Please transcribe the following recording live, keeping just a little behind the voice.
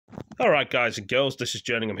Alright guys and girls, this is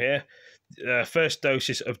Jerningam here. First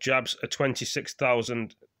doses of jabs are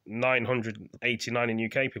 26,989 in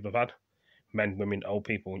UK people have had. Men, women, old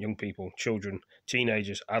people, young people, children,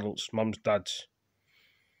 teenagers, adults, mums, dads.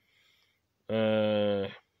 Second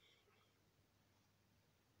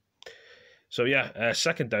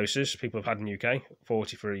doses people have had in UK,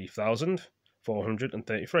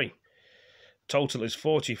 43,433. Total is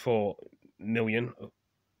 44 million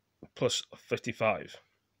plus 55.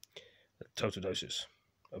 Total doses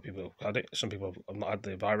of people have had it. Some people have not had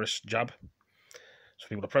the virus jab. Some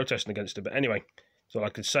people are protesting against it. But anyway, so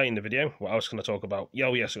like I could say in the video, what else can I talk about? Yeah,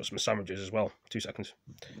 oh yes, I've got some sandwiches as well. 2 seconds.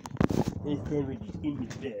 There's sandwiches in the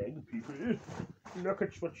bag, people. Look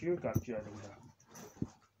at what you got, Johnny.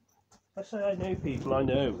 I say I know, people, I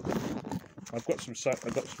know. I've got some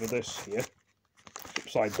of this here.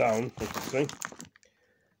 Upside down, as you can see.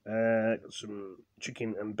 Got some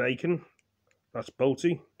chicken and bacon. That's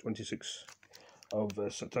Balti, 26th of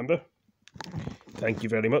September. Thank you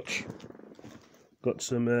very much. Got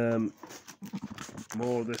some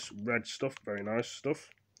more of this red stuff, very nice stuff.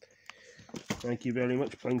 Thank you very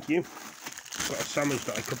much, thank you. Got a sandwich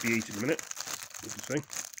that I could be eating in a minute, you can see.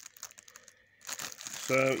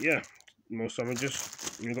 So yeah, more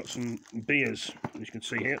sandwiches. We've got some beers, as you can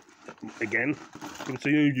see here. Again, you can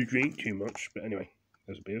see you drink too much, but anyway,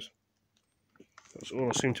 there's the beers. That's all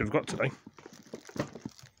I seem to have got today.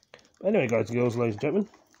 Anyway, guys and girls, ladies and gentlemen,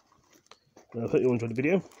 I hope you enjoyed the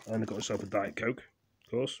video, and I got myself a Diet Coke, of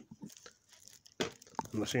course.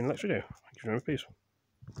 And I'll see you in the next video. Thank you very much, peace.